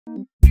Here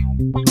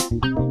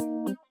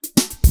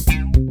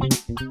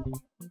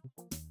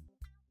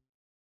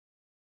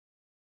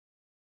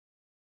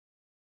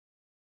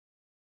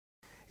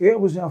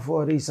was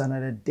for this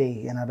another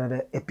day,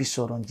 another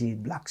episode on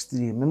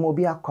GhBlacktv. Memo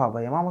be a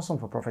cover. Your mama son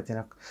for Prophet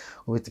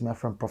with my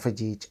friend Prophet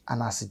GH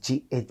and as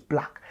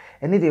GhBlack.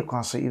 Any day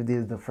console if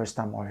this is the first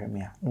time I hear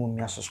me, no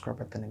me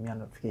subscribe and me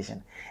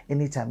notification.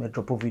 Anytime I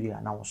drop a video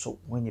and also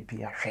when you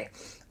pay a share.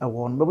 I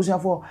want me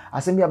for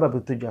assembly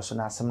about to just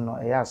on some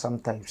no yeah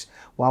sometimes.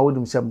 Why would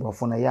him say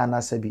brofona ya na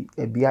sabi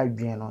a BI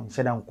no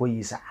shedan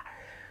koyisa.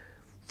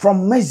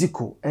 From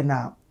Mexico and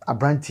a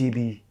brand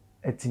TV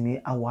etimi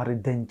aware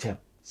denchem.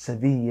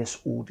 7 years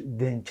old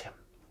denchem.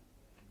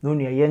 No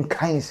near yen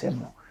kind sem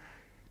no.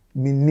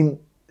 Minim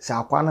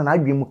sa akwana na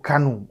adwem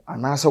kanu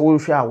anasa wo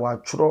hwe a wa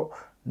tworo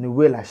ne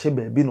wela hye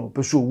baabi no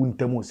peso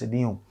wuntem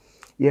osedin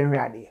yen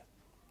hwe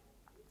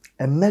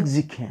a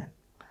Mexican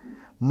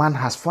man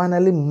has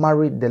finally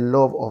married the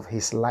love of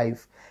his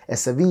life, a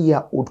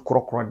 7-year-old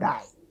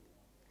crocodile.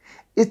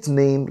 Its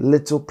name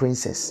Little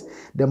Princess.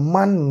 The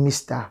man,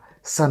 Mr.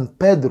 San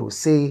Pedro,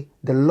 say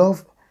the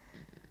love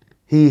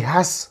he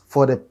has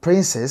for the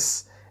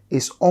princess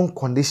is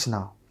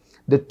unconditional.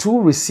 The two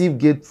received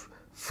gifts,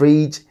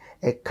 fridge,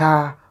 a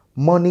car,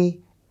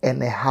 money,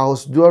 and a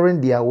house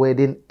during their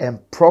wedding and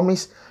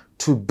promised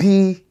to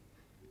be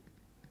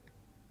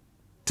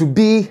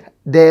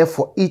there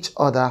for each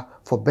other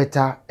for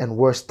better and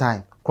worse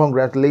time.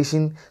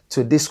 Congratulations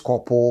to this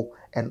couple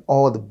and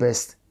all the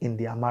best in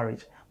their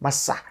marriage.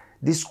 Massa,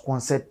 this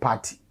concert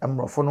party, I'm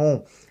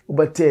no,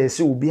 but say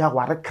will be a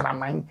ware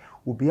kraman,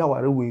 will be a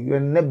ware we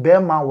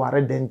never ma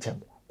ware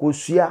denchem.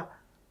 Kosia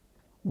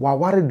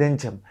waware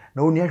denchem.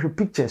 Na oni ahwe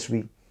pictures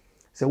we.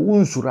 Say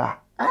unsura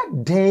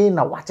aden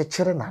na wache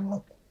chere na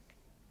no.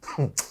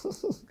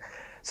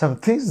 Some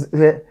things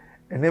that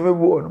never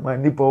go on my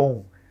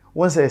nipo.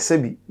 Once I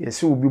say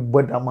yes will be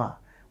bodama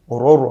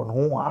or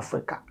no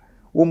Africa.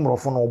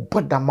 Umrofo no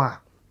bodama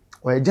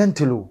or a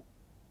gentle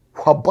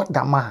or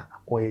bodama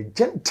or a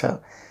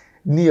gentle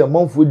near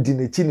month would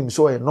dinner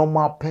so a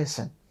normal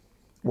person.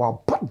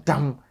 While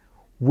bodam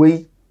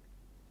way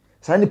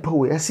Sani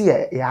power I see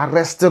a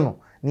arrest no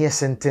near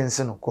sentence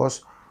of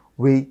course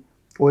we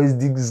was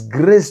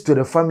disgrace to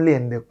the family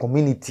and the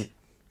community.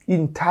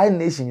 Entire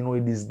nation, you know, a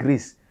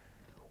disgrace.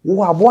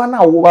 Abwana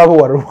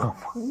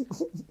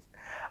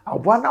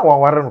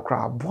wawaran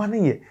crab,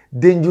 abwana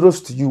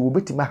dangerous to you,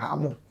 beti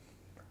mahamo.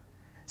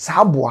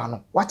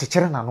 Sabuano, what a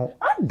cherano,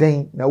 and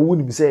then na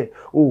wouldn't say,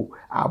 oh,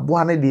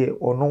 abwana dear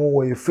or no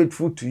way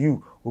faithful to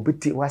you,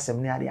 obeti was a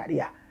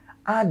near.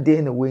 And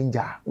then a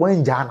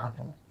wenjana.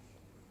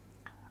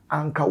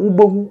 Anka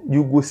ubohu,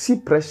 you go see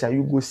pressure,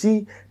 you go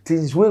see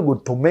things will go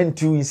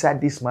torment you inside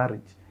this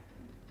marriage.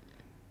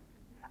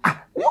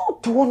 You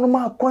to one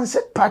more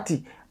concert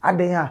party,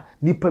 adenya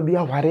nipa bi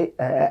aware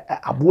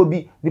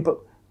abobi nipa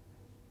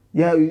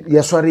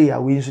ya sorry ya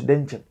we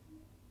incident.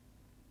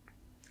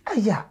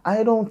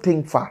 I don't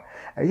think far.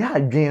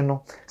 Adwen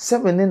no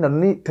 7 in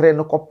the 3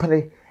 no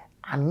kopere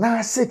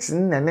ana 6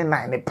 in the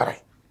 9 pere.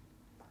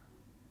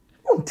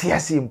 Untia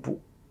simple.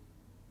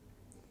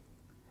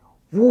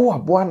 Wo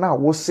abwana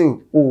wo say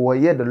oh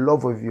yeah the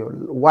love of your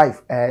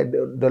wife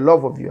the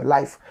love of your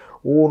life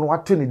oh no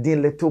what ni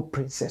din Little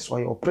Princess or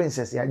your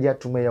princess ya dia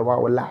to me ya wa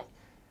lie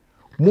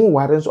mo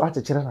ware so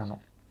achechire na no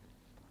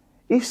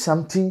if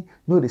something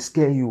no dey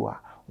scare you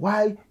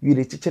why you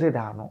dey chichere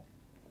da no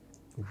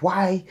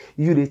why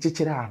you dey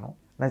chichere no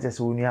na just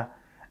onia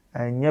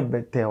anya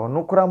bete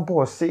ono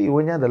krampo say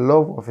onya the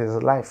love of his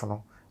life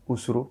no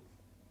usuro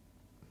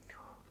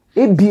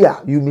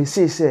Ebia, you may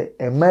say,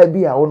 and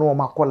maybe I don't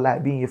know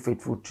being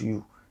faithful to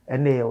you,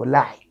 and they will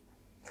lie.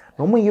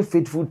 No more you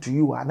faithful to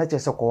you, and not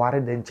just a coare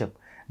denchem.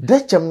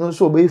 Denchem no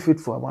so be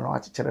faithful, man, or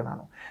children.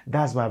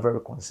 That's my very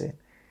concern.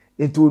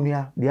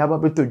 Etunia, the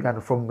Ababeto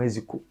from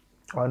Mexico.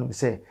 I want to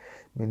say,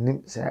 my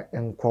name say,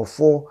 and call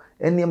for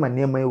any man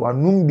near my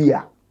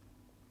Numbia,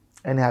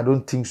 and I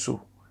don't think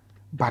so.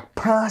 But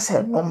pass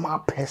a normal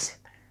person,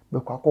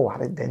 because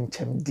coare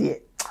denchem, dear.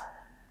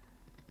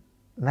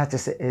 Not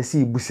just a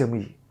see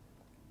busemi.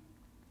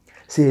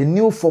 Say a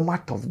new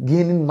format of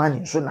gaining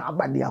money. So now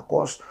about their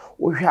cost.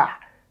 Oh yeah.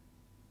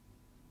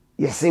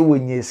 You say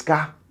when you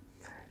ska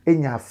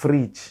in your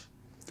fridge,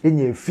 in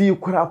your few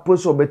crap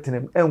post or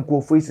betting and go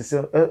for a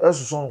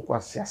son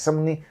was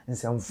something in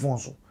some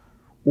fonso.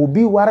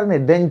 Obi warren a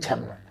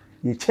denchem.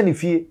 Ye chenny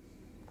fee.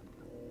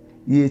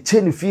 Ye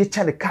chenny fee,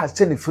 chenny cars,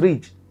 chenny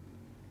fridge.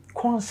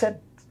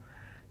 Concept.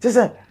 Just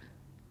a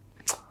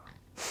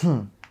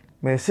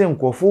may say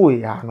go for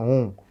ya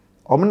no.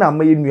 Omna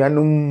ma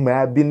yenuanum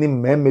ma bi ni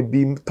ma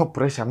bi top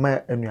pressure ma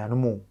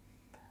anuanum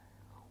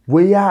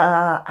we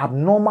are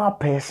abnormal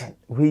person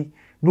we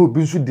no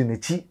bi nso di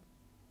nachi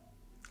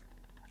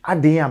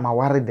aden ya ma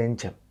ware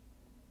denchem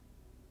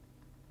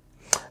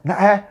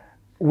na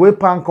we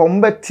pan ko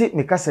mbeti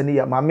me kasa ni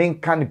ya ma men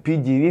kan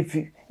PG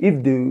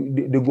if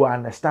they go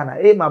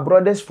understand my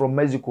brothers from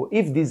Mexico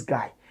if this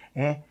guy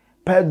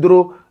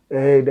Pedro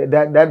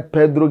that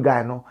Pedro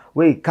guy no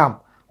where he come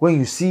When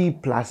you see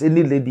plus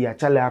any lady,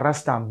 actually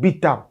arrest them,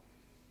 beat them.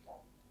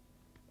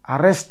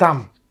 Arrest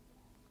them.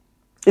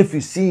 If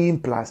you see him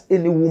plus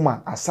any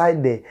woman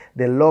aside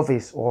the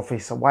lovers of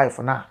his wife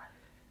now,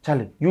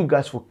 Charlie, you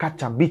guys will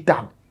catch and beat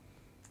them.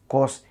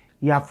 Because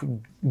you have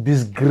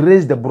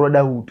disgraced the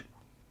brotherhood.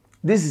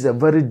 This is a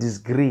very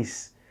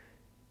disgrace.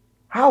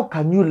 How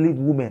can you leave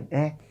women,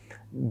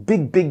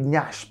 big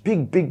nyash,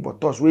 big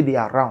bottles where they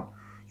are around?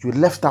 You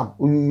left them.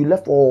 You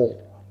left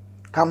all.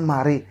 Come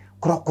marry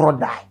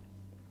Crocodile.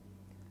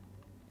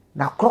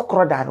 Now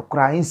Crocodile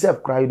cry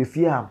himself cry the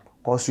fear him.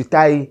 Because you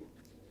tie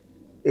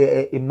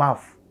a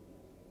mouth.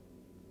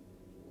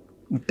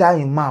 You tie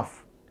him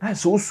mouth.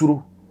 That's so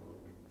true.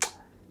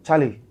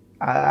 Charlie,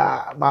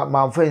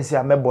 my friend say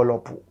I'm a ball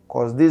up.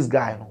 Because this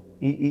guy,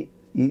 he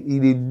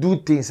do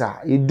things,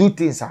 I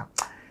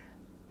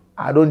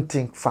don't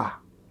think far.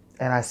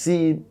 And I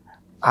see him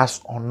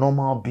as a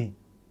normal being.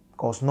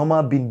 Because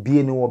normal being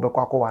anyone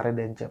bekwako ware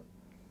denjem.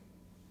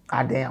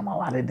 Aden ama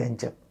ware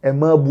denjem.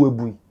 Ema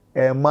buebui.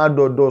 Ema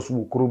dodos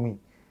wo kromi.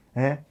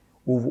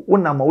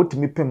 Una ma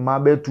wotimi pem ma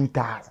be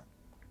 2000.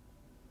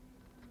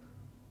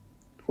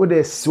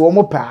 Ode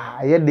swomo pa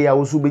ye de ya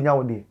wosu benya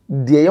wo de.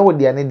 De ye wo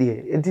de ne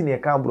de. Enti ne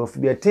ka bro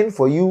be a thing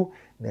for you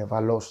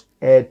never lost.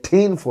 A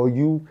thing for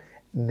you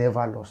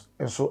never lost.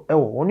 And so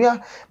ewo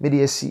onua me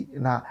de si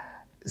na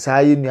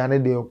say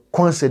nuane de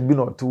concert bi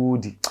no to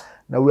di.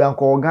 Na we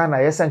anko Ghana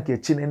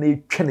yesanke chi ne na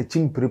twa ne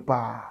chimpre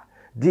pa.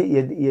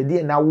 Ye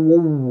de na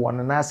wo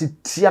na na si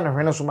tia no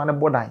hwene so ma ne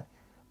bodan.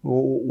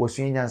 Wo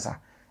nyansa.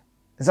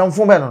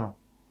 Nsamfo be no.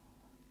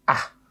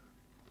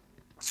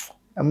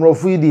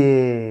 Amrofu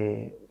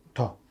de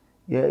to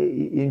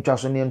ye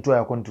ntwaso ne nto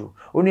ya kontu.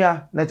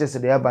 Onua na chese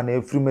de aba na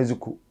efri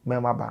meziku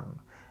mema ban.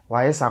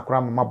 Wa yes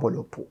akura mama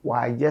bolopo.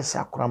 Wa yes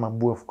akura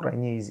mambo afukura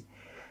nyezi.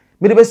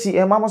 Me be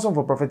see mama son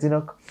for Prophet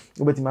Enoch.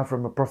 Obetima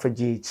from Prophet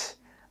GH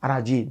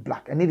and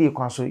GhBlack. And need you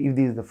so if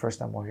this is the first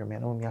time of your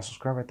man, only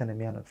subscribe and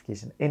me a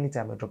notification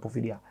anytime I drop a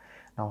video.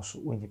 Now so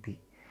when you be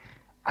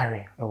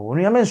are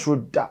when you men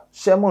should that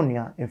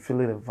sermon and feel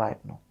the vibe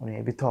no. When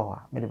you be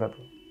taller,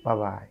 bye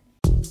bye.